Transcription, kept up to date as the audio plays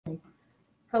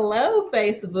Hello,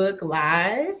 Facebook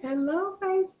Live. Hello,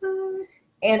 Facebook.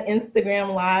 And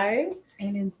Instagram Live.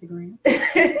 And Instagram.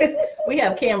 We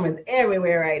have cameras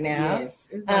everywhere right now. Yes,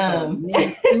 it's like a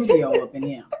mini studio up in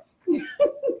here.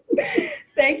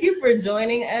 Thank you for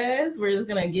joining us. We're just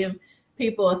going to give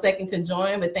people a second to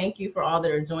join, but thank you for all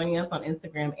that are joining us on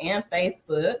Instagram and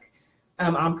Facebook.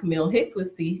 I'm Camille Hicks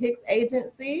with C. Hicks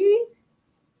Agency.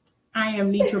 I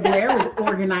am Neitra Blair with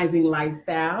Organizing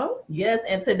Lifestyles. Yes,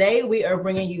 and today we are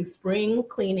bringing you spring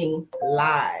cleaning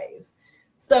live.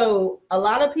 So a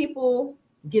lot of people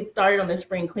get started on the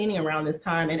spring cleaning around this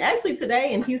time. And actually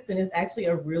today in Houston is actually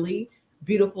a really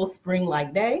beautiful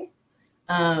spring-like day.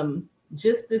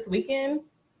 Just this weekend,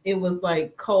 it was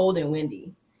like cold and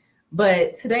windy.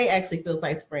 But today actually feels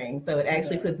like spring. So it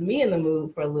actually puts me in the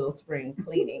mood for a little spring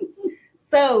cleaning.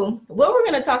 So what we're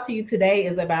going to talk to you today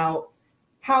is about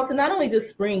how to not only just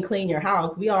spring clean your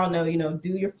house. We all know, do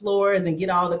your floors and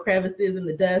get all the crevices and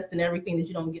the dust and everything that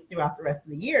you don't get throughout the rest of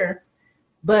the year.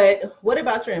 But what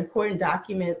about your important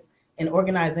documents and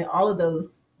organizing all of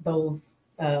those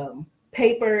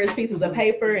papers, pieces of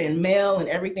paper and mail and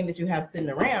everything that you have sitting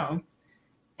around,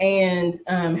 and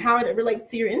how it relates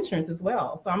to your insurance as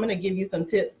well. So I'm going to give you some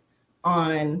tips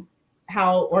on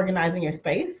how organizing your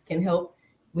space can help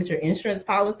with your insurance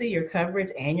policy, your coverage,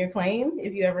 and your claim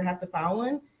if you ever have to file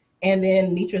one. And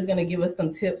then Neitra is going to give us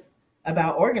some tips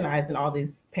about organizing all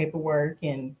this paperwork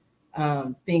and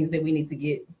things that we need to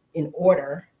get in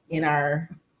order in our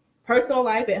personal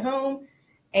life at home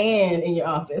and in your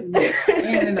office.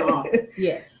 And in the office,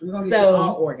 yes. We're going to get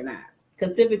all organized.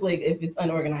 Because typically if it's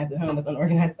unorganized at home, it's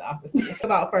unorganized at the office. What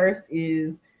about first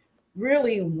is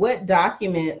really what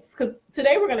documents, because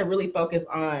today we're going to really focus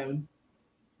on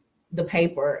the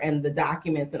paper and the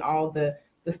documents and all the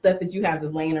stuff that you have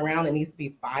just laying around that needs to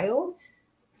be filed.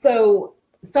 So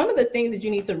some of the things that you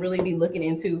need to really be looking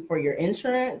into for your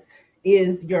insurance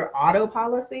is your auto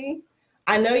policy.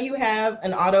 I know you have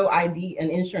an auto ID, an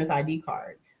insurance ID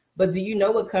card, but do you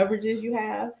know what coverages you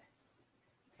have?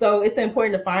 So it's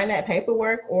important to find that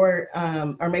paperwork or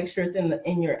make sure it's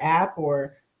in your app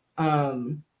or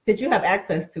that you have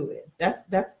access to it.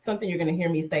 That's something you're going to hear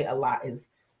me say a lot is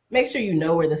make sure you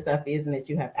know where the stuff is and that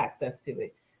you have access to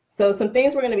it. So some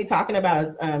things we're going to be talking about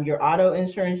is your auto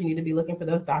insurance. You need to be looking for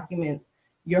those documents.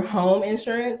 Your home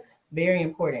insurance, very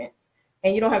important.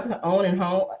 And you don't have to own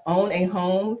a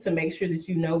home to make sure that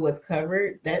you know what's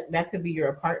covered. That could be your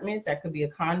apartment. That could be a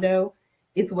condo.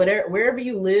 It's wherever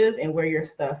you live and where your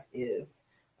stuff is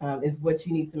what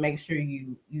you need to make sure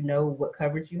you know what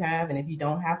coverage you have. And if you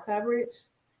don't have coverage,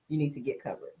 you need to get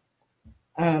covered.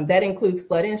 That includes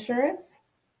flood insurance.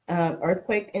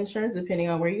 Earthquake insurance, depending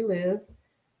on where you live.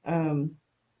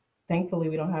 Thankfully,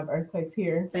 we don't have earthquakes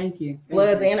here. Thank you.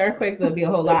 Floods and earthquakes, that'll be a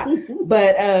whole lot.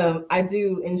 But I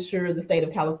do insure the state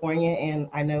of California, and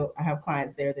I know I have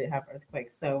clients there that have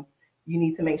earthquakes. So you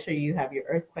need to make sure you have your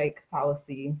earthquake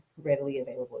policy readily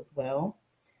available as well.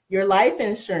 Your life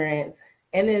insurance,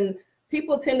 and then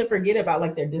people tend to forget about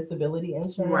like their disability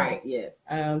insurance. Right, yes.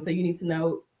 So you need to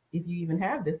know if you even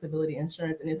have disability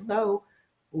insurance, and if so,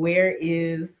 where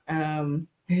is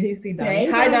you see Donnie?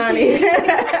 Hey, hi Donnie.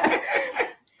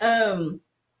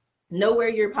 Know where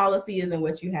your policy is and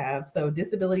what you have. So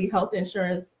disability, health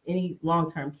insurance, any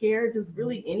long-term care, just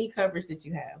really any coverage that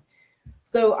you have.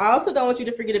 So I also don't want you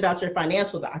to forget about your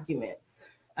financial documents,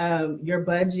 your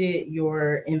budget,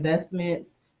 your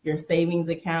investments, your savings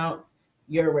accounts,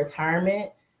 your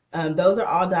retirement. Those are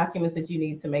all documents that you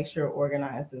need to make sure are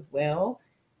organized as well.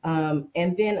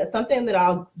 And then something that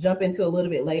I'll jump into a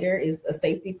little bit later is a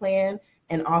safety plan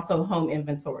and also home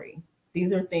inventory.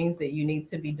 These are things that you need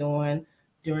to be doing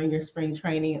during your spring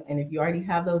training. And if you already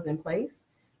have those in place,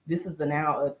 this is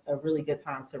now a really good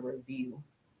time to review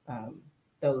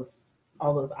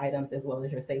all those items as well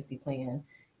as your safety plan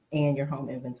and your home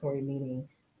inventory, meaning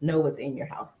know what's in your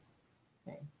house.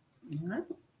 Okay. All right.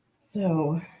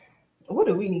 So what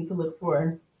do we need to look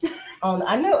for?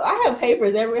 I know I have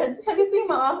papers everywhere. Have you seen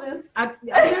my office? I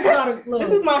just got a little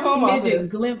this is my home office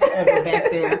glimpse of it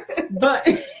back there. But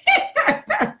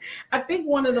I think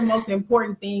one of the most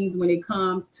important things when it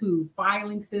comes to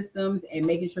filing systems and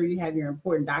making sure you have your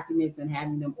important documents and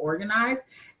having them organized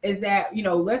is that,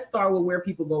 let's start with where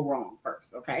people go wrong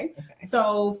first, okay?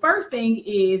 So first thing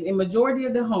is in majority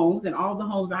of the homes and all the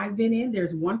homes I've been in,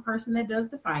 there's one person that does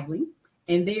the filing.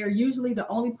 And they are usually the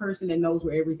only person that knows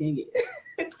where everything is.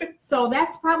 So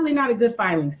that's probably not a good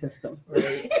filing system,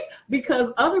 right?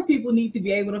 Because other people need to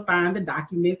be able to find the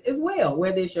documents as well,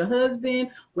 whether it's your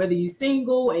husband, whether you're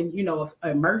single, and if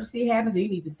an emergency happens, you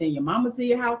need to send your mama to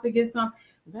your house to get some.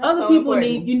 Other people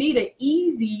need an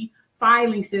easy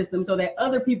filing system so that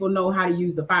other people know how to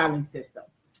use the filing system.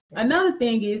 Another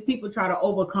thing is people try to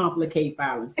overcomplicate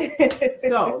filing systems.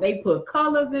 So they put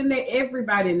colors in there.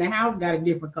 Everybody in the house got a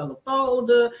different color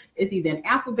folder. It's either in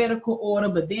alphabetical order,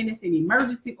 but then it's in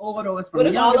emergency order. Or it's from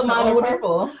youngest to oldest.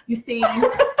 Purple? You see,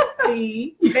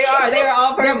 they are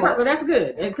all purple. Purple. That's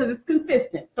good because it's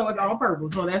consistent. So it's all purple.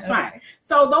 So that's fine.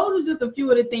 So those are just a few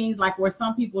of the things like where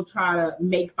some people try to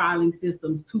make filing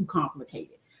systems too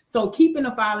complicated. So keeping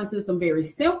the filing system very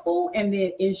simple and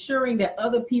then ensuring that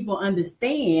other people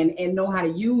understand and know how to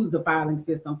use the filing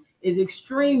system is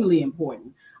extremely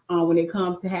important when it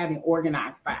comes to having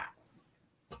organized files.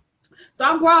 So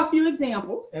I brought a few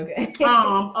examples of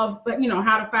how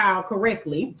to file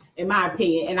correctly, in my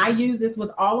opinion. And I use this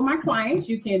with all of my clients.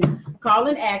 You can call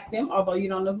and ask them, although you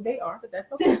don't know who they are, but that's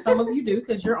okay. Some of you do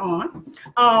because you're on.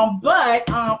 But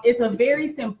it's a very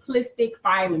simplistic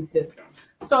filing system.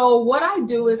 So what I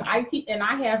do is I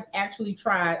have actually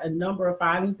tried a number of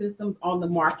filing systems on the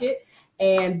market,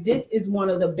 and this is one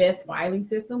of the best filing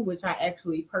systems, which I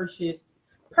actually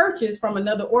purchased from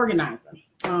another organizer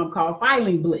called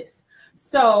Filing Bliss.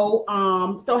 So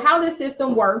how this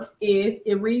system works is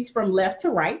it reads from left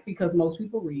to right because most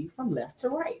people read from left to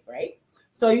right, right?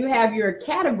 So you have your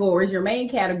categories, your main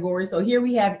categories. So here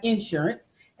we have insurance,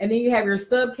 and then you have your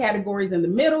subcategories in the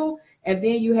middle. And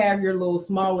then you have your little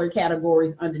smaller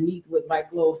categories underneath with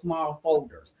like little small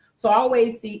folders. So I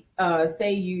always say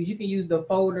you can use the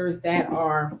folders that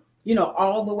are,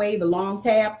 all the way, the long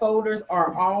tab folders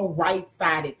are all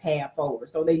right-sided tab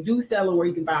folders. So they do sell them where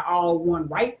you can buy all one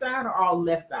right side or all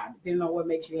left side, depending on what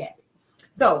makes you happy.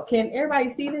 So can everybody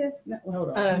see this? No, hold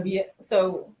on. Yeah.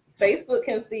 So Facebook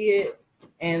can see it,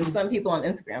 and some people on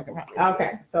Instagram can probably see it.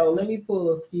 Okay. So let me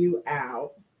pull a few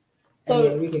out.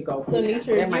 So we could go. So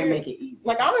Neitra, that might make it easy.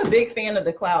 Like I'm a big fan of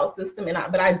the cloud system,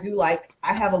 but I do I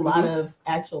have a lot of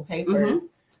actual papers.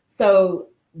 So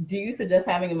do you suggest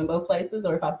having them in both places,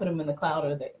 or if I put them in the cloud,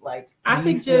 or they like? I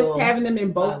suggest having them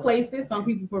in both places. Some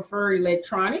people prefer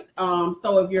electronic.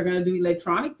 So if you're going to do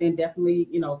electronic, then definitely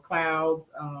clouds,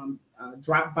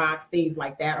 Dropbox, things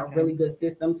like that are really good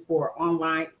systems for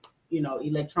online,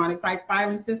 electronic type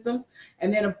filing systems.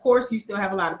 And then of course you still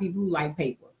have a lot of people who like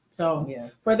paper. So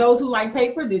for those who like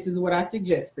paper, this is what I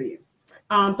suggest for you.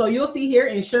 So you'll see here,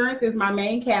 insurance is my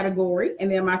main category, and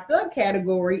then my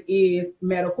subcategory is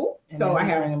medical. And so I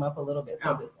have bring them up a little bit.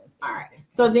 All right.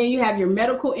 So then you have your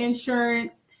medical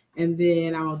insurance, and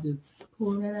then I'll just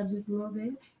pull that up just a little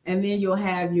bit. And then you'll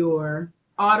have your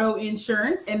auto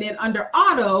insurance, and then under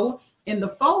auto in the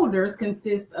folders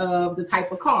consist of the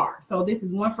type of car. So this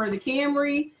is one for the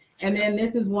Camry, and then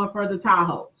this is one for the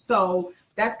Tahoe. So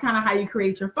that's kind of how you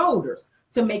create your folders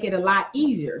to make it a lot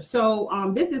easier.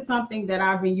 So this is something that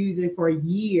I've been using for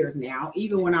years now,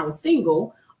 even when I was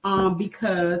single,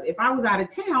 because if I was out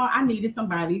of town, I needed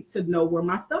somebody to know where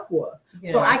my stuff was.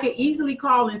 So I could easily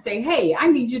call and say, hey, I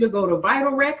need you to go to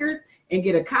Vital Records and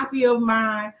get a copy of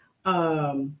my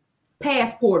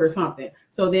passport or something.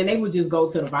 So then they would just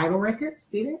go to the Vital Records.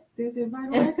 See that? See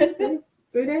Vital Records? See?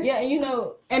 Yeah,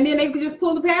 and then they could just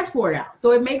pull the passport out.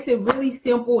 So it makes it really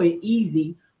simple and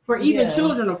easy for even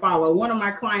children to follow. One of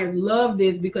my clients loved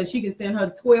this because she can send her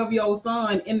 12-year-old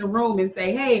son in the room and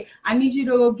say, hey, I need you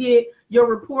to go get your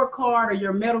report card or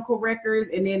your medical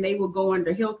records. And then they will go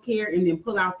under healthcare and then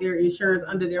pull out their insurance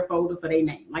under their folder for their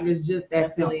name. Like it's just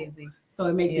that simple. Easy. So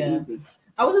it makes it easy.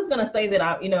 I was just going to say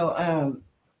that,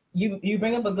 you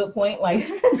bring up a good point. Like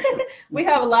we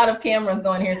have a lot of cameras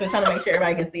going here, so trying to make sure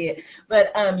everybody can see it.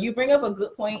 But you bring up a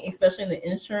good point, especially in the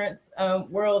insurance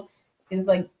world, is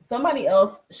like somebody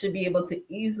else should be able to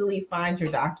easily find your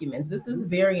documents. This is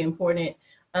very important.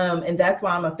 And that's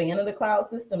why I'm a fan of the cloud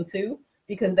system too,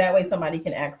 because that way somebody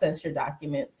can access your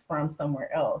documents from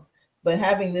somewhere else. But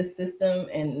having this system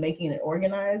and making it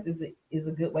organized is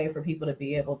a good way for people to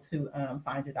be able to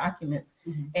find your documents.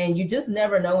 And you just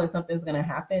never know when something's going to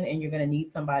happen, and you're going to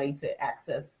need somebody to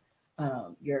access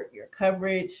your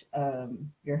coverage,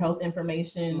 your health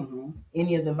information,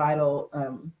 any of the vital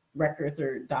records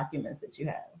or documents that you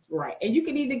have. Right. And you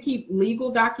can either keep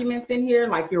legal documents in here,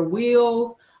 like your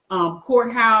wills,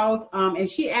 courthouse, and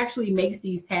she actually makes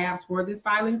these tabs for this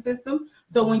filing system.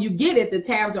 So when you get it, the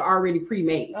tabs are already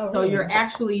pre-made. So you're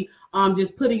actually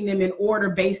just putting them in order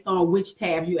based on which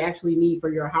tabs you actually need for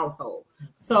your household.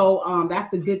 So that's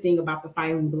the good thing about the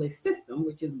Filing Bliss system,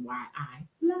 which is why I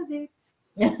love it.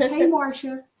 Hey,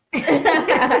 Marcia.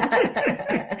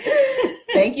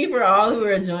 Thank you for all who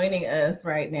are joining us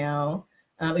right now.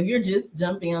 If you're just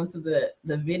jumping onto the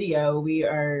video, we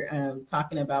are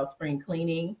talking about spring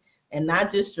cleaning, and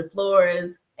not just your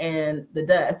floors and the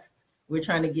dust. We're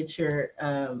trying to get your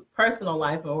personal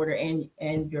life in order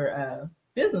and your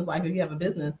business life, if you have a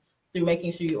business, through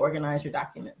making sure you organize your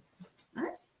documents. All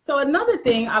right. So another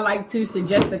thing I like to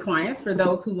suggest to clients, for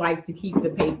those who like to keep the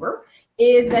paper,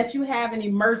 is that you have an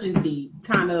emergency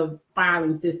kind of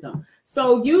filing system.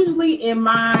 So usually in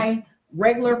my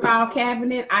regular file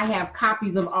cabinet, I have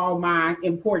copies of all my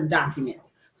important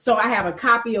documents. So I have a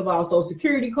copy of all Social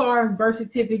Security cards, birth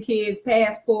certificates,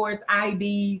 passports,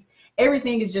 IDs.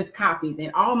 Everything is just copies.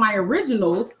 And all my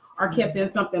originals are kept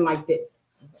in something like this.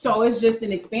 So it's just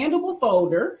an expandable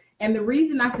folder. And the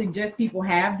reason I suggest people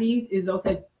have these is those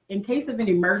that in case of an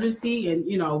emergency, and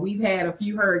we've had a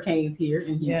few hurricanes here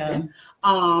in Houston,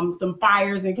 some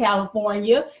fires in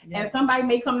California, and somebody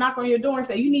may come knock on your door and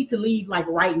say, you need to leave like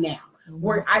right now.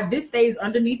 Where this stays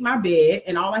underneath my bed,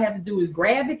 and all I have to do is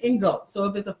grab it and go. So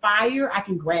if it's a fire, I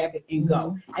can grab it and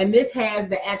go. And this has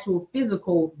the actual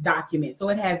physical document. So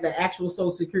it has the actual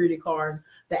Social Security card,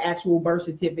 the actual birth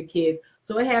certificates.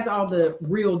 So it has all the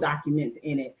real documents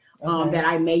in it that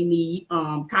I may need.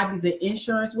 Copies of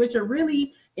insurance, which are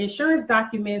really, insurance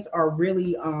documents are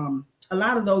really, a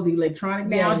lot of those electronic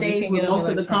nowadays with most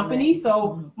of the companies.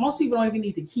 So most people don't even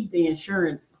need to keep the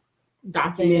insurance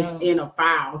documents in a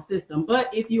file system. But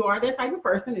if you are that type of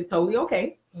person, it's totally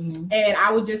okay. And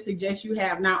I would just suggest you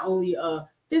have not only a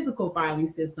physical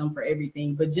filing system for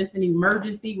everything, but just an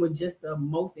emergency with just the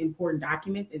most important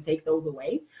documents, and take those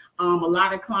away. A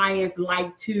lot of clients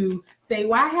like to say,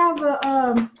 well, I have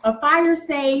a fire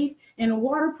safe and a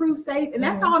waterproof safe, and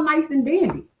that's all nice and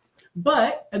dandy.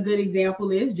 But a good example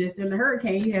is just in the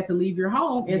hurricane, you had to leave your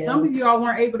home, and some of you all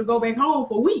weren't able to go back home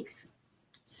for weeks.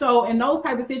 So in those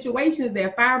type of situations,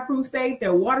 their fireproof safe,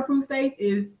 their waterproof safe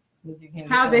is,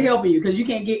 how's it helping you? Because you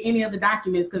can't get any of the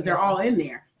documents because they're all in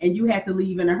there, and you had to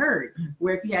leave in a hurry.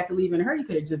 Where if you had to leave in a hurry, you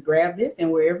could have just grabbed this, and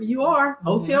wherever you are,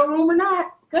 hotel room or not,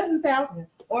 cousin's house.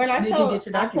 Or I tell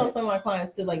some of my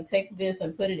clients to like take this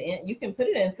and put it in. You can put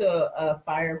it into a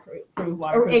fireproof,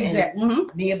 waterproof, and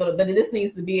be able to. But this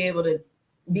needs to be able to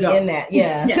be in that.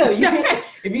 So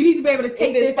if you need to be able to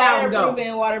take this out and go,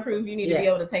 and waterproof, you need to be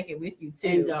able to take it with you too.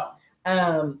 And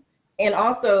go. And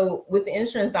also with the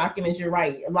insurance documents, you're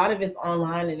right. A lot of it's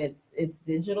online and it's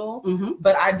digital.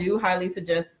 But I do highly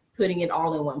suggest putting it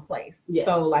all in one place.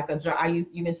 So like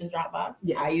you mentioned Dropbox.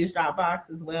 I use Dropbox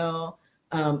as well.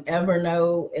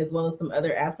 Evernote, as well as some other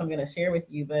apps I'm going to share with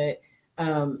you. But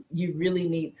you really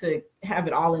need to have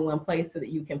it all in one place so that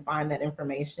you can find that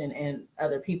information and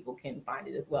other people can find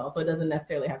it as well. So it doesn't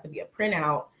necessarily have to be a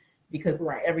printout because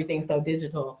everything's so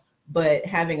digital, but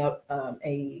having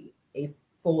a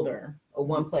folder or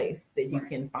one place that you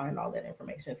can find all that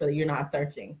information so that you're not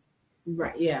searching.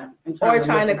 Or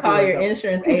trying to call your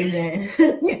insurance agent.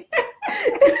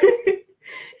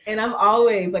 And I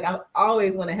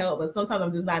always want to help, but sometimes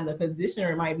I'm just not in the position,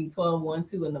 or it might be 12, 1,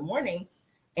 2 in the morning.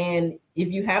 And if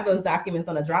you have those documents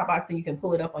on a Dropbox and you can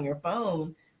pull it up on your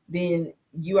phone, then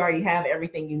you already have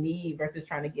everything you need versus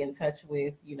trying to get in touch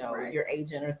with, your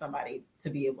agent or somebody to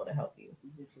be able to help you.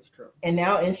 This is true. And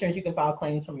now insurance, you can file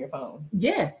claims from your phone.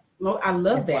 Yes. Well, I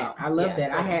love that. I love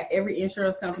that. So I had every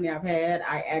insurance company I've had,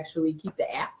 I actually keep the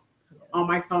apps on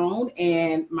my phone,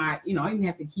 and I even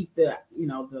have to keep the,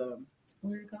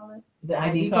 what do you call it? The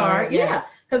ID card. Yeah.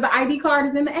 Because the ID card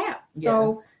is in the app.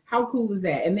 So how cool is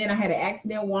that? And then I had an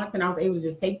accident once, and I was able to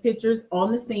just take pictures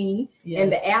on the scene,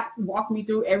 and the app walked me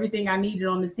through everything I needed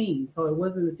on the scene. So it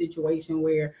wasn't a situation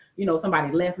where,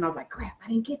 somebody left and I was like, crap, I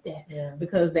didn't get that.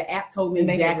 Because the app told me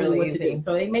exactly what to do.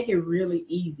 So they make it really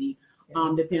easy,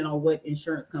 depending on what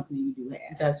insurance company you do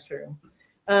have. That's true.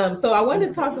 So I wanted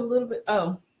to talk a little bit.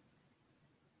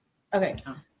 Okay.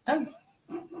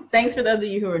 Thanks for those of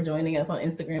you who are joining us on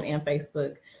Instagram and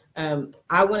Facebook.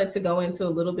 I wanted to go into a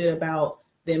little bit about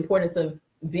the importance of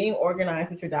being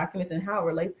organized with your documents and how it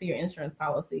relates to your insurance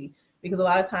policy, because a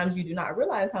lot of times you do not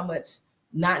realize how much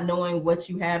not knowing what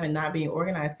you have and not being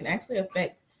organized can actually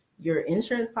affect your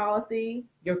insurance policy,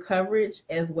 your coverage,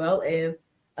 as well as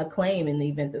a claim in the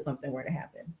event that something were to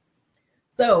happen.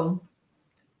 So,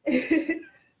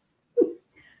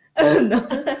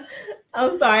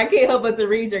 I'm sorry, I can't help but to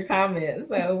read your comments.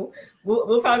 So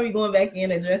we'll probably be going back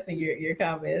in addressing your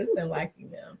comments and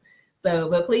liking them. So,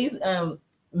 but please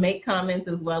make comments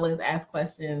as well as ask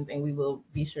questions, and we will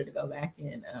be sure to go back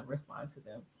and respond to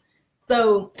them.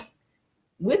 So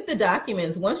with the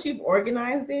documents, once you've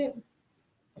organized it,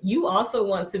 you also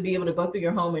want to be able to go through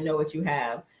your home and know what you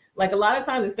have. Like a lot of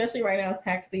times, especially right now, it's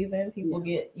tax season, people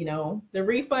get, the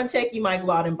refund check, you might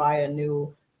go out and buy a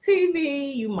new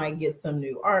TV, you might get some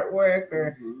new artwork,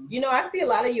 or I see a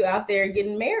lot of you out there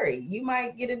getting married. You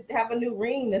might have a new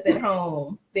ring that's at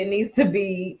home that needs to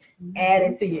be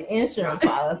added to your insurance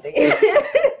policy.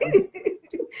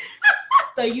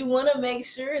 So you want to make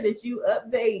sure that you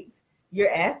update your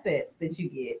assets that you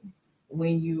get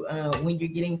when you're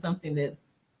getting something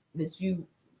that you.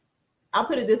 I'll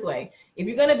put it this way: if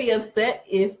you're going to be upset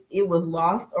if it was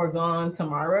lost or gone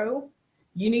tomorrow,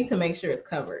 you need to make sure it's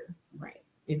covered. Right.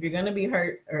 If you're going to be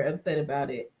hurt or upset about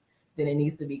it, then it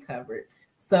needs to be covered.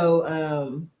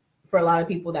 So for a lot of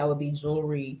people, that would be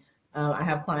jewelry. I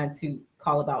have clients who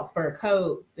call about fur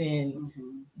coats, and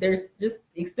there's just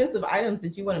expensive items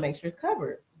that you want to make sure it's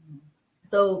covered.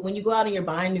 So when you go out and you're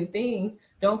buying new things,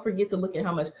 don't forget to look at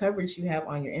how much coverage you have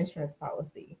on your insurance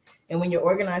policy. And when you're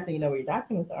organized and you know where your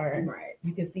documents are,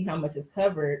 you can see how much is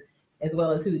covered, as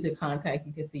well as who to contact.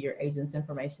 You can see your agent's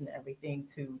information and everything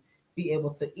to be able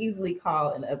to easily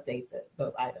call and update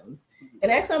those items.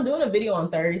 And actually, I'm doing a video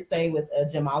on Thursday with a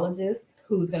gemologist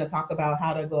who's going to talk about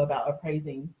how to go about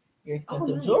appraising your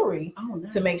expensive jewelry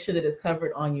to make sure that it's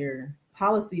covered on your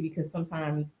policy, because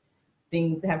sometimes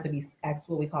things have to be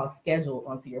what we call scheduled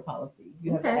onto your policy.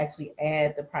 You have to actually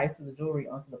add the price of the jewelry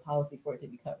onto the policy for it to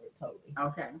be covered totally.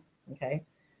 Okay.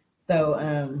 So,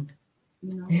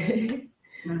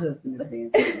 my husband is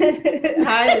dancing.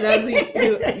 Hi to those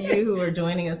of you who are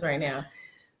joining us right now.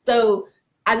 So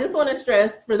I just want to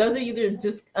stress, for those of you that are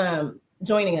just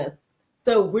joining us,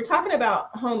 so we're talking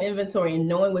about home inventory and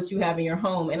knowing what you have in your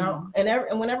home.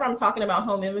 And whenever I'm talking about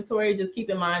home inventory, just keep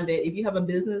in mind that if you have a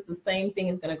business, the same thing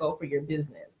is going to go for your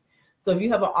business. So if you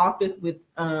have an office with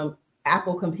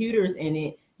Apple computers in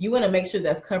it, you want to make sure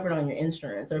that's covered on your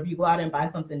insurance. Or if you go out and buy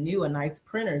something new, a nice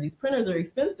printer, these printers are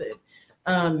expensive.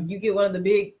 You get one of the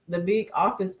big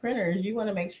office printers, you want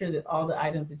to make sure that all the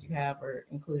items that you have are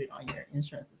included on your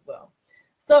insurance as well.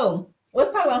 So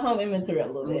let's talk about home inventory a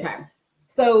little bit.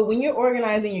 So when you're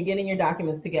organizing, you're getting your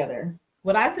documents together.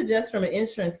 What I suggest from an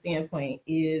insurance standpoint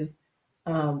is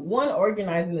one,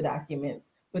 organizing the documents,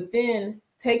 but then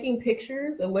taking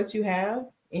pictures of what you have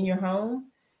in your home.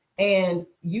 And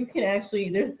you can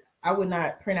actually, I would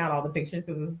not print out all the pictures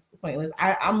because it's pointless.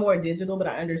 I'm more digital, but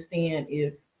I understand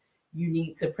if you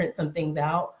need to print some things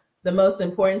out. The most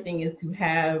important thing is to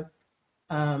have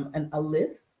a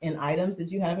list and items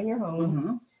that you have in your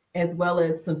home, as well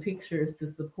as some pictures to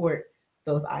support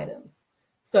those items.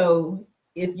 So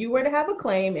if you were to have a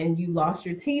claim and you lost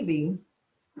your TV,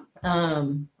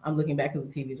 I'm looking back at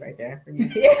the TV's right there.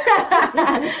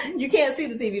 You can't see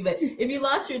the TV, but if you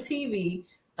lost your TV,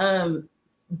 the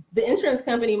insurance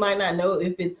company might not know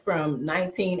if it's from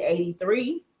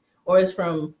 1983 or it's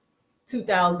from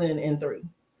 2003.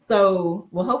 So,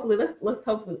 well, hopefully we've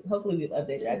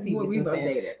updated our TV. We've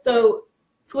updated. So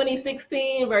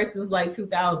 2016 versus like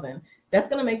 2000, that's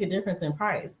going to make a difference in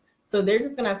price. So they're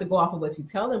just going to have to go off of what you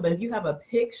tell them. But if you have a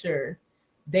picture,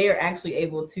 they are actually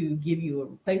able to give you a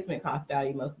replacement cost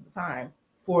value most of the time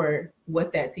for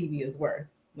what that TV is worth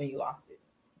when you lost it.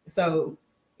 So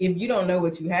if you don't know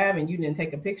what you have and you didn't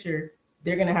take a picture,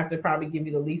 they're going to have to probably give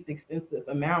you the least expensive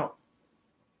amount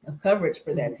of coverage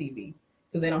for that TV,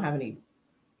 because they don't have any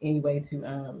way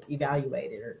to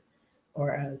evaluate it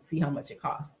or see how much it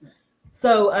costs.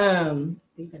 So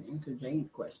you can answer Jane's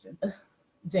question.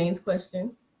 Jane's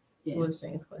question. Yeah. What's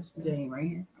Jane's question? Jane, right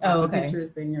here. Oh, okay.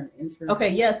 Pictures in your insurance. Okay,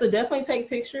 yeah. So definitely take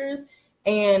pictures,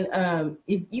 and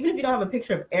even if you don't have a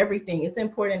picture of everything, it's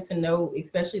important to know,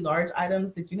 especially large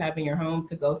items that you have in your home,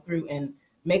 to go through and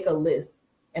make a list.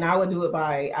 And I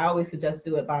always suggest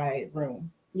do it by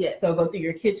room. Yes. So go through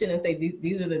your kitchen and say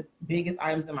these are the biggest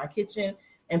items in my kitchen,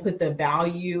 and put the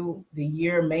value, the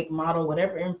year, make, model,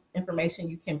 whatever information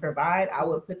you can provide. I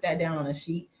would put that down on a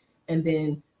sheet and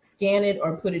then scan it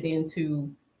or put it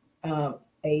into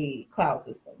a cloud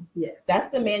system. Yes.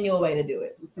 That's the manual way to do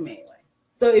it. It's the manual way.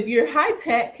 So if you're high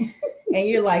tech and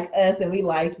you're like us and we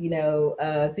like,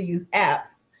 to use apps,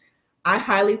 I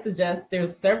highly suggest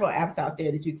there's several apps out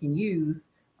there that you can use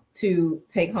to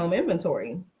take home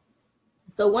inventory.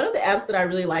 So one of the apps that I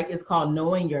really like is called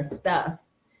Knowing Your Stuff.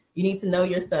 You need to know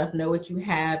your stuff, know what you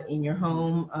have in your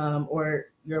home or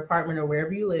your apartment or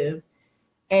wherever you live.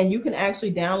 And you can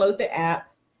actually download the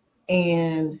app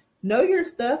and know your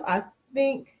stuff. I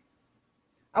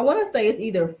want to say it's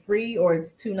either free or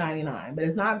it's $2.99, but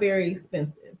it's not very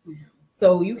expensive.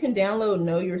 So you can download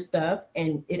Know Your Stuff,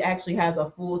 and it actually has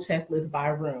a full checklist by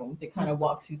room that kind of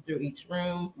walks you through each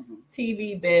room.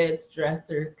 TV, beds,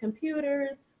 dressers,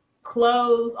 computers,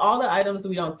 clothes, all the items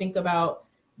we don't think about.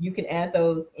 You can add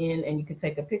those in and you can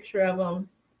take a picture of them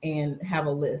and have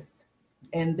a list.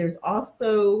 And there's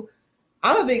also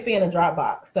I'm a big fan of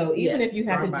Dropbox. So even if you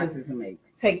have Dropbox to just is amazing.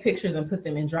 take pictures and put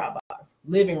them in Dropbox,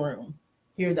 living room,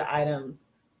 here are the items,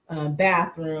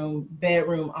 bathroom,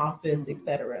 bedroom, office,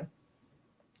 etc.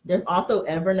 There's also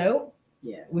Evernote,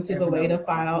 which is a way to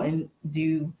file and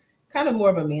do kind of more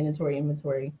of a mandatory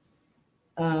inventory.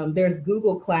 There's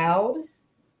Google Cloud.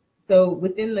 So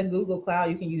within the Google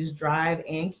Cloud, you can use Drive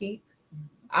and Keep.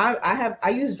 I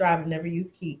use Drive, I've never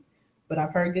used Keep, but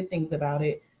I've heard good things about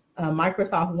it.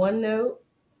 Microsoft OneNote,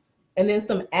 and then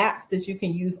some apps that you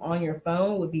can use on your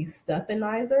phone would be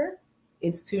Stuffinizer.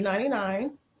 It's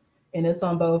 $2.99, and it's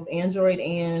on both Android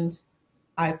and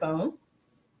iPhone.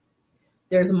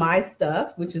 There's My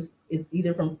Stuff, which is it's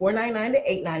either from $4.99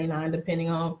 to $8.99, depending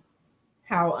on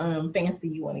how fancy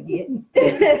you want to get.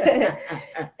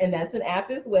 And that's an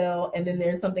app as well. And then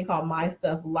there's something called My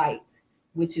Stuff Lite,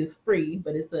 which is free,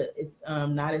 but it's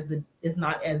not as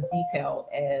detailed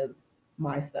as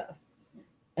My Stuff.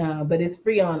 But it's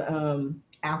free on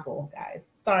Apple, guys.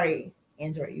 Sorry,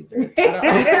 Android users.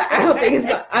 I don't think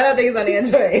it's on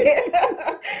Android.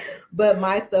 But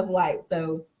My Stuff Lite.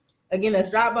 So again, that's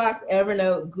Dropbox,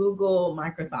 Evernote, Google,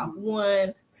 Microsoft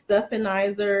One,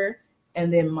 Stuffinizer,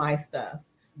 and then My Stuff.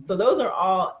 So those are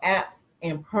all apps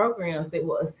and programs that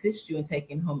will assist you in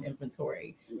taking home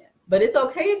inventory. Yeah. But it's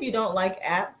okay if you don't like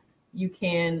apps. You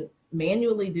can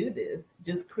manually do this.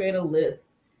 Just create a list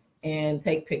and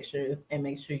take pictures and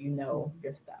make sure you know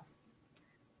your stuff.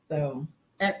 So,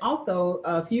 and also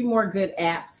a few more good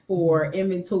apps for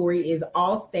inventory is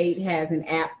Allstate has an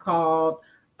app called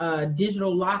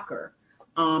Digital Locker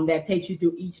that takes you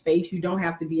through each space. You don't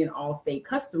have to be an Allstate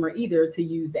customer either to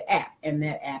use the app, and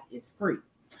that app is free.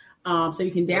 So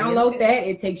you can download that.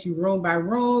 It takes you room by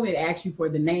room. It asks you for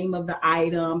the name of the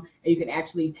item, and you can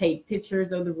actually take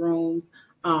pictures of the rooms,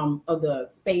 of the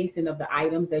space and of the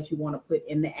items that you want to put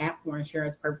in the app for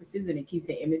insurance purposes, and it keeps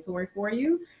the inventory for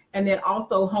you. And then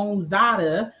also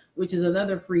HomeZada, which is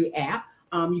another free app.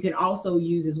 You can also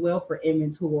use as well for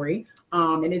inventory.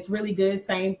 And it's really good.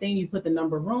 Same thing. You put the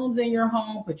number of rooms in your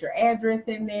home, put your address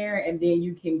in there, and then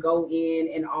you can go in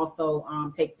and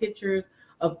also take pictures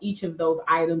of each of those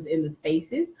items in the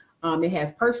spaces. It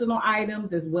has personal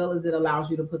items as well as it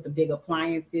allows you to put the big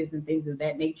appliances and things of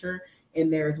that nature in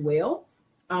there as well.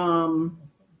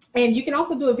 And you can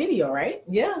also do a video, right?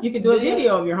 Yeah. You can do a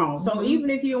video of your home. So even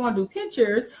if you don't want to do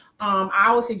pictures, I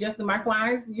always suggest to my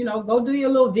clients, go do your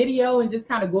little video and just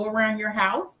kind of go around your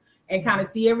house and kind of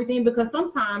see everything, because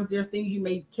sometimes there's things you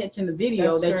may catch in the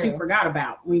video that you forgot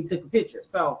about when you took a picture.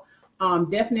 So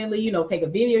definitely, take a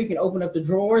video. You can open up the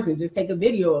drawers and just take a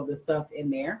video of the stuff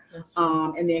in there,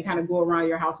 and then kind of go around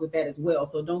your house with that as well.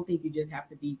 So don't think you just have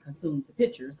to be consumed to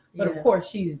pictures. But of course,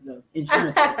 she's the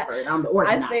insurance expert. I'm the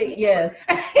organizer. I say yes,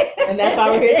 and that's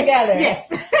why we're here together. Yes,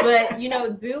 but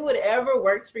do whatever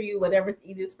works for you, whatever's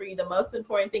easiest for you. The most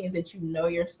important thing is that you know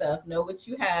your stuff, know what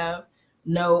you have,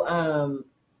 know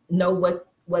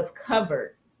what's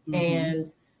covered,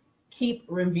 and keep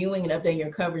reviewing and updating your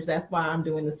coverage. That's why I'm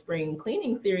doing the spring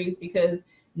cleaning series, because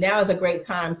now is a great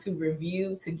time to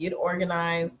review, to get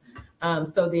organized,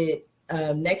 so that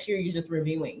next year you're just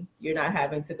reviewing. You're not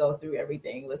having to go through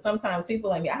everything. But sometimes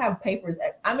people like me, I have papers.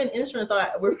 I'm in insurance, so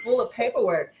we're full of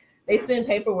paperwork. They send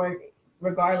paperwork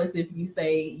regardless if you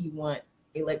say you want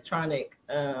electronic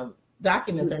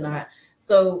documents or not.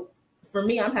 So for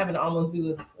me, I'm having to almost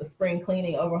do a spring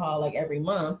cleaning overhaul like every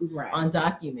month on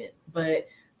documents. But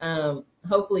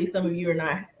hopefully some of you are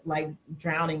not like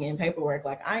drowning in paperwork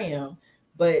like I am,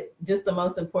 but just the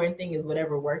most important thing is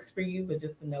whatever works for you, but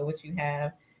just to know what you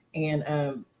have. And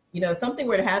if something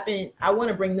were to happen, I want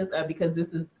to bring this up because this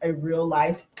is a real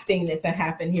life thing that's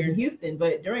happened here in Houston.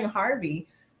 But during Harvey,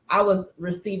 I was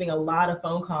receiving a lot of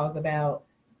phone calls about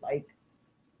like,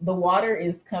 the water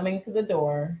is coming to the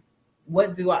door.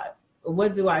 What do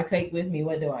I take with me?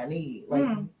 What do I need?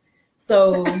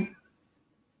 So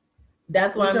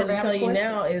that's why I'm going to tell you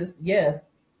now is yes.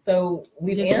 So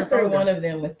we've answered one of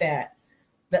them with that.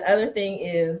 The other thing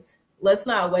is, let's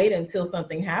not wait until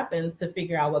something happens to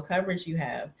figure out what coverage you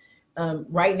have.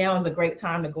 Right now is a great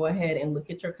time to go ahead and look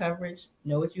at your coverage,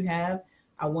 know what you have.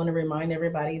 I want to remind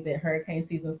everybody that hurricane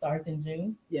season starts in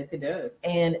June. Yes, it does.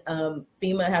 And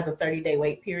FEMA has a 30-day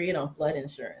wait period on flood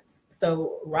insurance.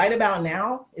 So right about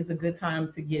now is a good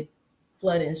time to get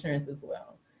flood insurance as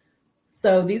well.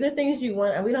 So these are things you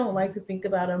want, and we don't like to think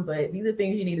about them, but these are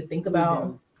things you need to think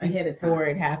about ahead of time before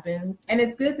it happens. And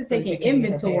it's good to take an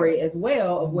inventory as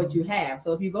well of what you have.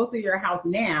 So if you go through your house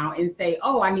now and say,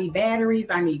 oh, I need batteries,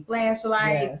 I need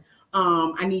flashlights,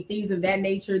 I need things of that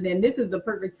nature, then this is the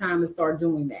perfect time to start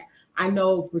doing that. I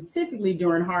know specifically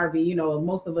during Harvey,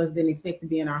 most of us didn't expect to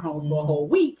be in our homes for a whole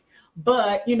week.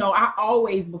 But, I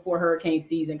always, before hurricane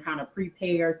season, kind of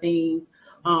prepare things.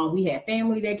 We had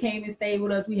family that came and stayed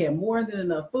with us. We had more than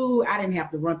enough food. I didn't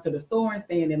have to run to the store and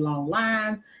stand in long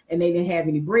lines, and they didn't have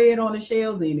any bread on the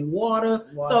shelves, any water.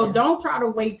 So don't try to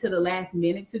wait to the last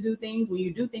minute to do things. When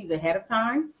you do things ahead of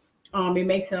time, it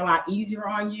makes it a lot easier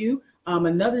on you.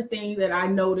 Another thing that I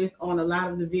noticed on a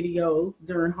lot of the videos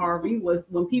during Harvey was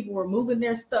when people were moving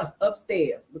their stuff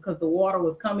upstairs because the water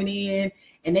was coming in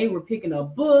and they were picking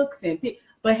up books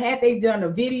but had they done a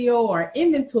video or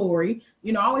inventory,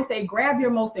 I always say grab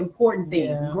your most important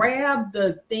things. Yeah. Grab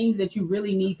the things that you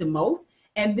really need the most.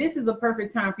 And this is a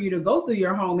perfect time for you to go through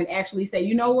your home and actually say,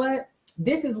 you know what?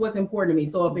 This is what's important to me.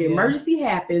 So if an emergency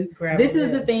happens, this is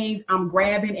the things I'm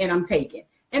grabbing and I'm taking.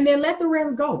 And then let the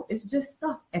rest go. It's just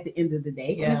stuff at the end of the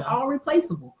day. And it's all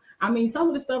replaceable. I mean, some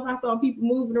of the stuff I saw people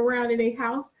moving around in their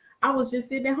house, I was just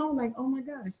sitting at home like, oh my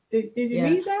gosh, did you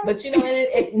need that? But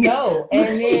no.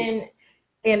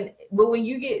 But when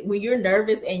you're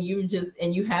nervous and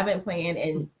you haven't planned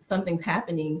and something's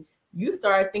happening, you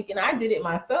start thinking, I did it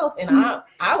myself, and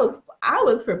I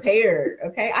was prepared.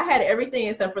 Okay, I had everything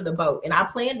except for the boat, and I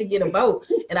planned to get a boat,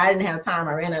 and I didn't have time.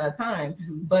 I ran out of time,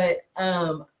 but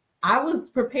I was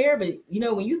prepared. But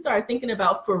when you start thinking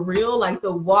about for real, like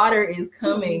the water is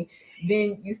coming,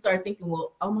 then you start thinking,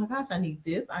 well, oh my gosh, I need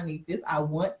this, I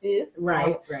want this.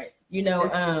 Right.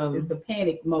 It's the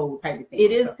panic mode type of thing.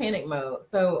 It is panic mode.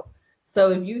 So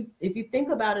if you think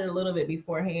about it a little bit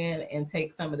beforehand and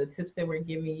take some of the tips that we're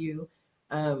giving you,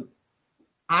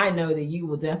 I know that you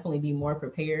will definitely be more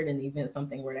prepared in the event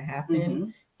something were to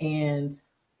happen. And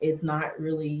it's not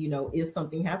really, if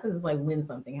something happens, it's like when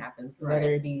something happens,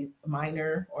 whether it be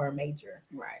minor or major.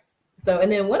 Right. So,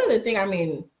 and then one other thing,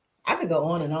 I could go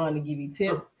on and on to give you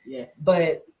tips. Yes.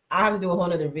 But I have to do a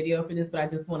whole other video for this, but I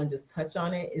just want to just touch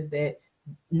on it, is that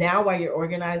now while you're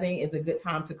organizing, it's a good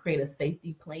time to create a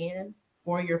safety plan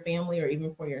for your family or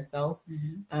even for yourself.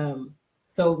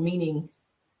 So meaning,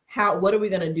 what are we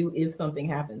going to do if something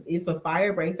happens? If a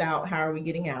fire breaks out, how are we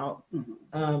getting out?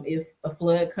 If a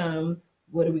flood comes,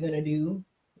 what are we going to do?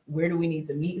 Where do we need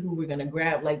to meet? Who we're going to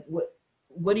grab? Like,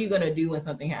 what are you going to do when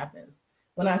something happens?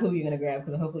 Well, not who you're going to grab,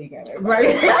 because hopefully you grab everybody.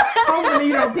 Right. Hopefully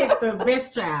you don't pick the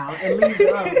best child and leave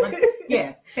the other. But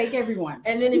yes, take everyone.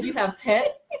 And then if you have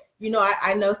pets,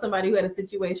 I know somebody who had a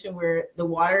situation where the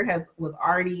water was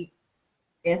already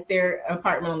at their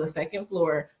apartment on the second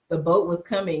floor. The boat was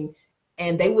coming,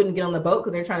 and they wouldn't get on the boat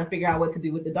because they're trying to figure out what to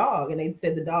do with the dog. And they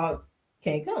said the dog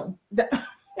can't come.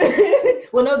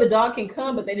 Well, no, the dog can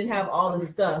come, but they didn't have all the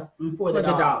stuff for the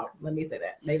dog. Let me say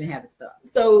that. They didn't have the stuff.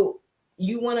 So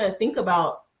you want to think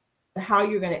about how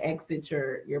you're going to exit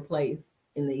your place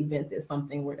in the event that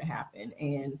something were to happen,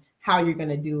 and how you're going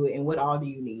to do it, and what all do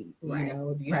you need. Right.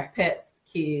 Do you have pets,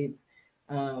 kids,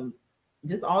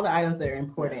 just all the items that are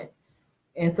important.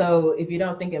 And so if you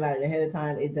don't think about it ahead of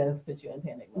time, it does put you in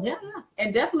panic mode. Yeah,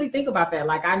 and definitely think about that.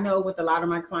 Like, I know with a lot of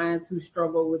my clients who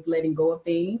struggle with letting go of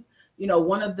things,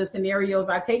 one of the scenarios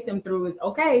I take them through is,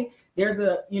 okay, there's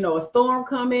a storm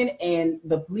coming and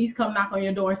the police come knock on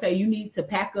your door and say you need to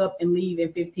pack up and leave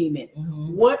in 15 minutes.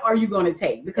 What are you going to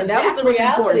take? Because that was a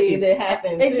reality that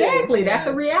happened. Exactly. That's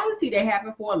a reality that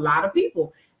happened for a lot of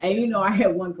people. And I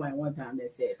had one client one time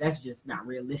that said, that's just not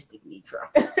realistic, Neitra.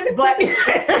 But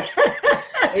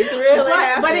it's real.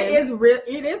 But it is real.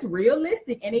 It is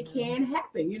realistic, and it can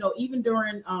happen. Even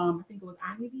during I think it was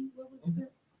Ivy. What was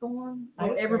it? Storm.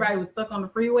 Everybody was stuck on the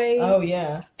freeway. Oh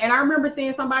yeah. And I remember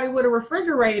seeing somebody with a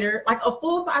refrigerator, like a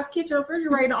full-size kitchen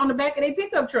refrigerator, on the back of their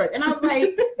pickup truck. And I was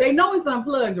like, they know it's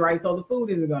unplugged, right? So the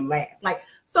food isn't gonna last. Like,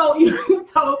 so really,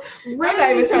 I'm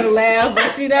not even trying to laugh,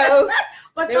 but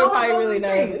but they were probably really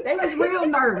nervous. They was real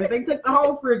nervous. They took the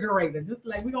whole refrigerator, just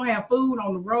like, we're gonna have food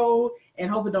on the road and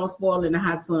hope it don't spoil in the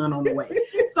hot sun on the way.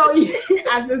 So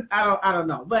I don't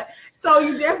know. But so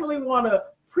you definitely want to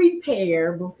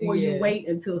prepare before you wait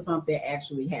until something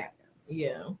actually happens.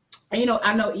 Yeah. And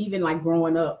I know even like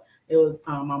growing up, it was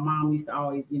my mom used to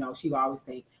always, she would always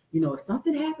say, if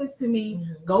something happens to me,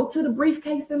 go to the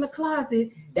briefcase in the closet.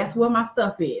 That's where my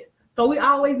stuff is. So we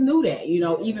always knew that,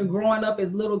 even growing up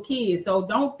as little kids. So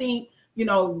don't think, you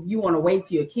want to wait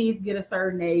till your kids get a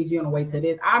certain age. You want to wait till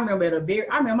this. I remember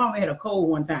Mama had a cold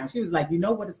one time. She was like, you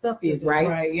know what the stuff is, right?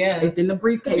 Right, yeah. It's in the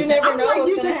briefcase. You never know. Like,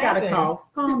 you just got to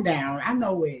cough. Calm down. I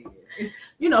know where it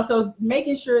is. So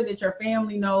making sure that your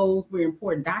family knows where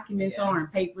important documents are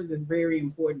and papers is very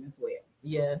important as well.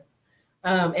 Yes.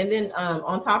 And then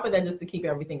on top of that, just to keep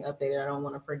everything updated, I don't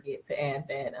want to forget to add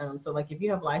that. So like if you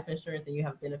have life insurance and you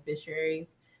have beneficiaries,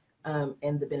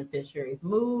 and the beneficiaries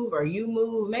move or you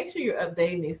move, make sure you're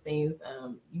updating these things.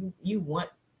 You want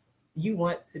you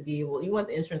want the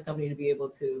insurance company to be able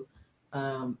to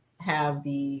have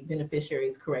the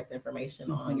beneficiaries' correct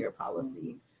information on your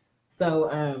policy.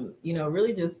 So,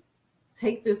 really just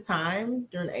take this time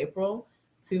during April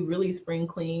to really spring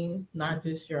clean, not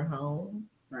just your home,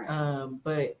 right.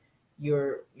 But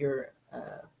your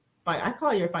I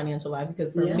call it your financial life,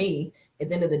 because for me, at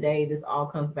the end of the day, this all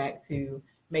comes back to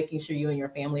making sure you and your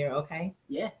family are okay.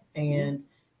 Yes. And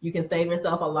you can save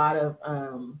yourself a lot of,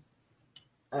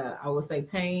 I would say,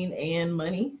 pain and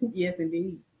money. Yes,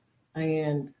 indeed.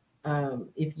 And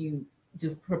if you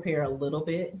just prepare a little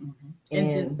bit.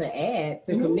 And just to add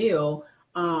to Camille,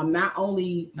 not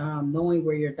only knowing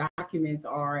where your documents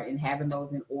are and having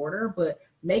those in order, but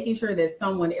making sure that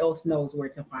someone else knows where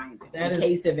to find them in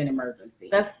case of an emergency.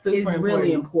 That's super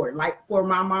really important. Like for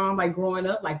my mom, like growing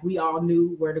up, like we all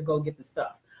knew where to go get the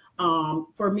stuff.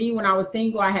 For me, when I was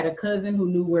single, I had a cousin who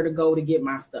knew where to go to get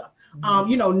my stuff.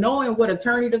 Knowing what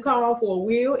attorney to call for a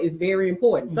will is very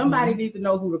important. Somebody needs to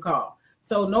know who to call.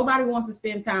 So nobody wants to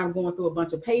spend time going through a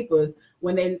bunch of papers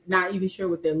when they're not even sure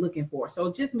what they're looking for.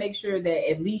 So just make sure that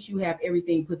at least you have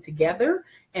everything put together,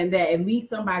 and that at least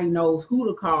somebody knows who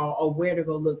to call or where to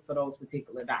go look for those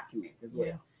particular documents as well.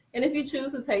 Yeah. And if you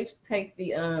choose to take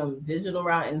the digital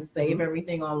route and save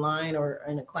everything online or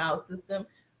in a cloud system,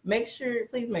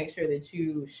 please make sure that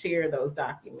you share those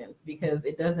documents, because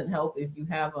it doesn't help if you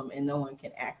have them and no one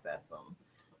can access them.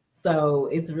 So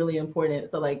it's really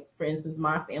important. So like, for instance,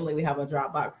 my family, we have a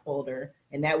Dropbox folder,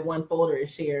 and that one folder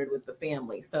is shared with the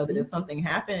family, so that if something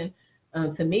happened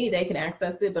to me, they can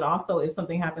access it. But also if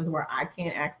something happens where I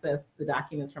can't access the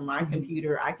documents from my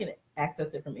computer, I can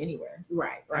access it from anywhere.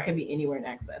 Right. I can be anywhere and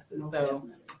access it. So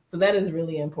that is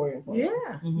really important for me.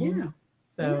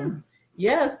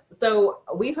 Yes. So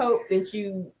we hope that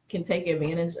you can take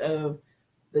advantage of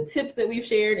the tips that we've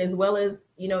shared, as well as,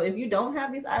 if you don't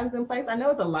have these items in place, I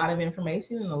know it's a lot of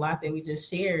information and a lot that we just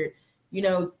shared,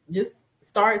 just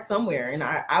start somewhere. And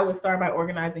I would start by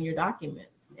organizing your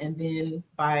documents, and then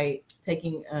by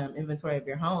taking inventory of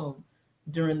your home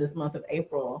during this month of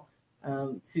April,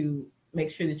 to make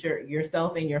sure that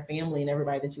yourself and your family and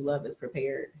everybody that you love is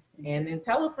prepared. And then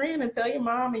tell a friend, and tell your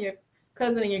mom and your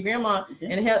cousin and your grandma,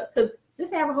 and help, because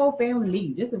just have a whole family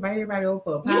meeting. Just invite everybody over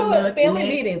for a potluck. Family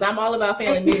meetings. I'm all about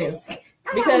family meetings.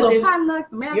 Because if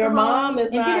your mom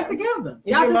is not, get it together.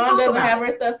 If your mom doesn't have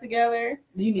her stuff together,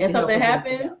 and something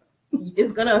happens,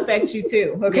 it's gonna affect you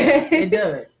too. Okay, it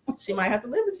does. She might have to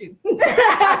live with you,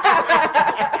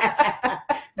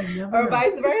 or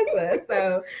vice versa.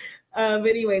 So, but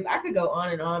anyways, I could go on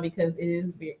and on, because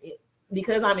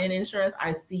because I'm in insurance,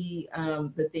 I see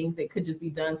the things that could just be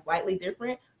done slightly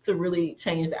different to really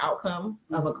change the outcome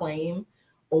of a claim,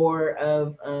 or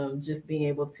of just being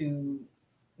able to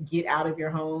get out of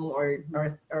your home, or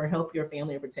help your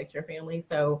family or protect your family.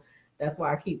 So that's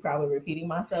why I keep probably repeating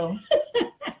myself.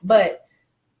 But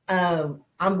I'm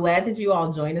glad that you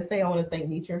all joined us today. I want to thank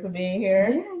Neitra for being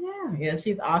here. Yeah,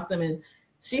 she's awesome, and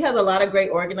she has a lot of great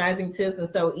organizing tips. And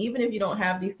so even if you don't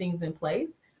have these things in place,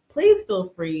 please feel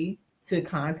free to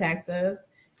contact us,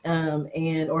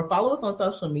 or follow us on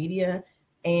social media,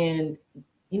 and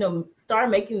start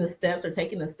making the steps, or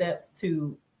taking the steps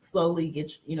to slowly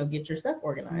get your stuff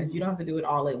organized. You don't have to do it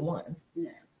all at once.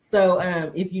 So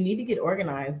if you need to get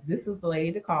organized, this is the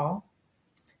lady to call.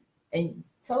 And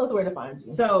tell us where to find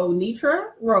you. So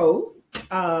Neitra Rose,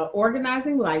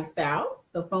 Organizing Lifestyles.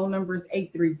 The phone number is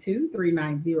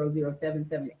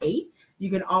 832-390-0778. You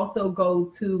can also go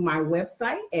to my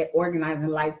website at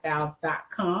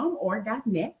organizinglifestyles.com or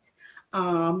 .net.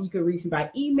 You can reach me by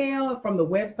email. From the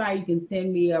website, you can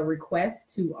send me a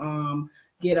request to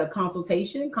get a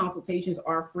consultation. Consultations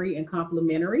are free and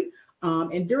complimentary.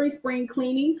 And during spring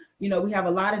cleaning, we have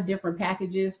a lot of different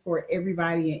packages for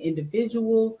everybody and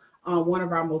individuals. One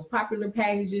of our most popular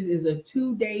packages is a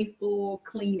 2-day full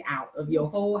clean out of your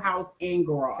whole house and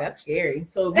garage. That's scary.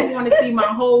 So if you want to see my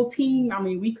whole team,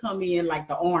 we come in like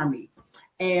the army,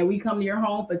 and we come to your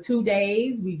home for 2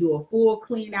 days. We do a full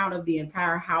clean out of the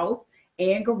entire house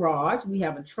and garage. We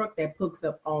have a truck that picks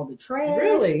up all the trash.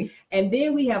 Really? And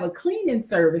then we have a cleaning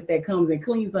service that comes and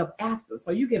cleans up after. So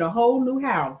you get a whole new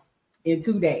house in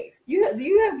 2 days. Do you have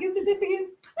gift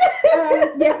certificates?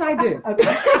 Yes, I do.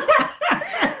 Okay.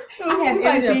 I have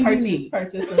everything you need.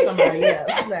 Purchase from somebody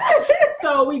else.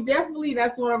 So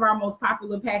that's one of our most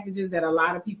popular packages that a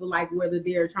lot of people like, whether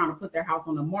they're trying to put their house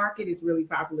on the market. It's really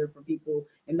popular for people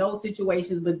in those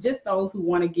situations, but just those who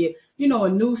want to get, a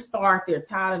new start. They're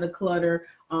tired of the clutter,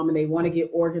 and they want to get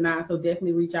organized. So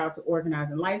definitely reach out to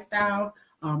Organizing Lifestyles.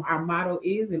 Our motto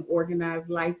is, an organized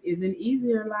life is an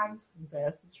easier life.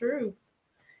 That's the truth.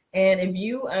 And if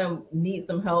you need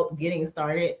some help getting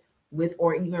started with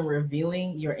or even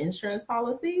reviewing your insurance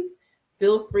policies,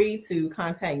 feel free to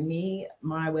contact me.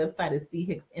 My website is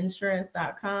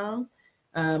chicksinsurance.com.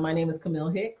 My name is Camille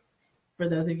Hicks, for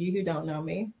those of you who don't know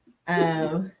me.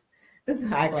 This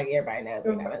is act like everybody knows.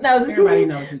 No, everybody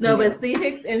knows. No, but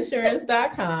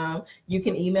chicksinsurance.com. You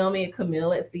can email me at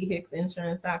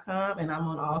Camille@chicksinsurance.com, and I'm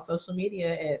on all social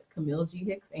media at Camille G.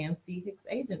 Hicks and C. Hicks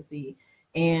Agency.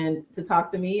 And to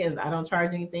talk to me, is I don't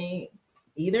charge anything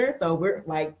either. So we're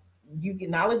like, you get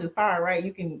knowledge is power, right?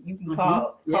 You can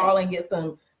call and get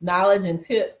some knowledge and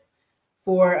tips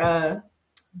for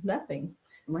nothing.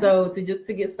 Right. So to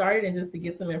get started and just to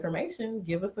get some information,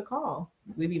 give us a call.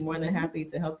 We'd be more than happy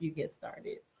to help you get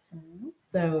started.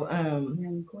 So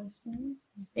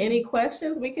any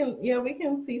questions? We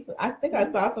can see some, I think I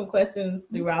saw some questions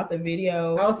throughout the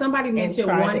video. Oh, somebody mentioned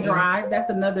OneDrive. That's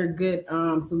another good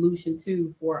solution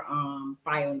too for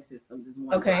filing systems is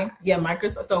OneDrive. Okay. Yeah,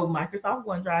 Microsoft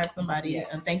OneDrive, somebody. Yes.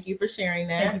 And thank you for sharing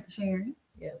that. Thank you for sharing.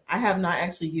 Yes. I have not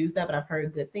actually used that, but I've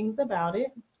heard good things about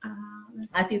it.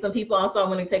 I see some people also. I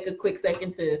want to take a quick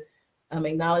second to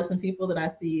acknowledge some people that I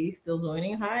see still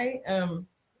joining. Hi,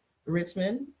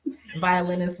 Richmond,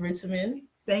 violinist Richmond.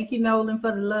 Thank you, Nolan,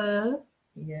 for the love.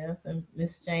 Yes, and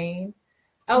Miss Jane.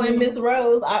 Oh, and Miss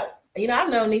Rose. I've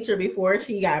known Neitra before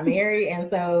she got married, and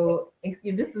so this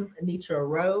is Neitra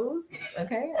Rose.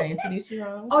 Okay, I introduced you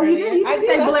wrong. Oh, you did? You didn't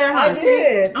say Blair Hunt. I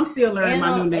did. I'm still learning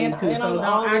my new name too, so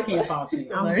I can't fault you.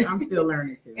 I'm still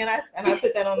learning too. And I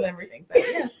put that on everything. So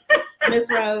yes, Miss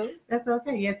Rose. That's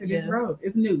okay. Yes, it is Rose.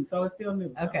 It's new, so it's still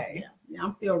new. Okay. So, yeah,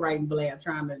 I'm still writing Blair. I'm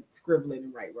trying to scribble it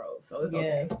and write Rose, so it's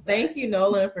okay. Thank you,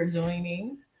 Nolan, for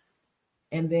joining.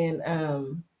 And then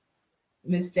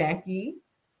Miss Jackie.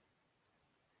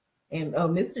 And that's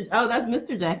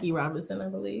Mr. Jackie Robinson, I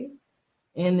believe.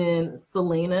 And then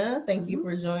Selena, thank you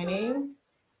for joining.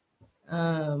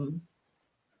 Shendelin.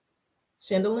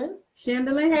 Hey,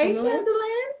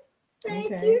 Shendelin.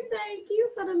 Thank you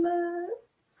for the love.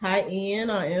 Hi, Ian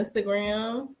on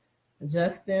Instagram.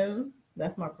 Justin,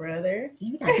 that's my brother.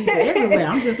 You got people everywhere.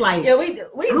 I'm just like,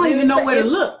 we don't even know where to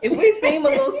look. If we seem a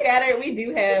little scattered, we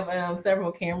do have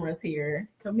several cameras here.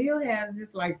 Camille has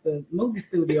this like the movie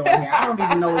studio in here. I don't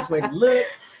even know which way to look.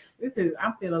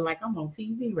 I'm feeling like I'm on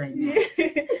TV right now.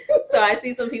 So I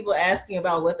see some people asking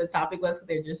about what the topic was because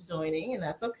they're just joining, and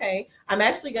that's okay. I'm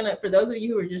actually for those of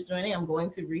you who are just joining, I'm going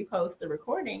to repost the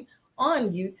recording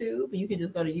on YouTube. You can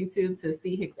just go to YouTube to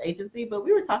see Hicks Agency. But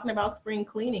we were talking about spring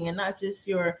cleaning and not just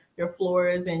your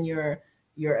floors and your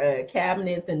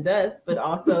cabinets and dust, but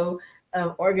also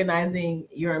organizing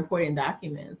your important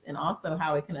documents and also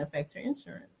how it can affect your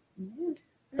insurance. Mm-hmm.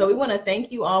 So we want to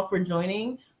thank you all for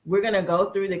joining. We're going to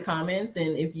go through the comments,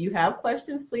 and if you have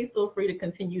questions, please feel free to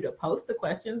continue to post the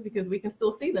questions because we can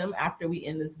still see them after we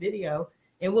end this video,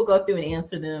 and we'll go through and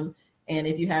answer them. And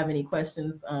if you have any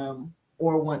questions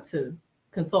or want to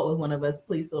consult with one of us,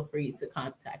 please feel free to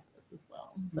contact us as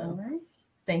well. So, all right.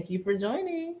 Thank you for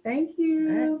joining. Thank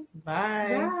you. Right.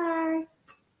 Bye. Bye.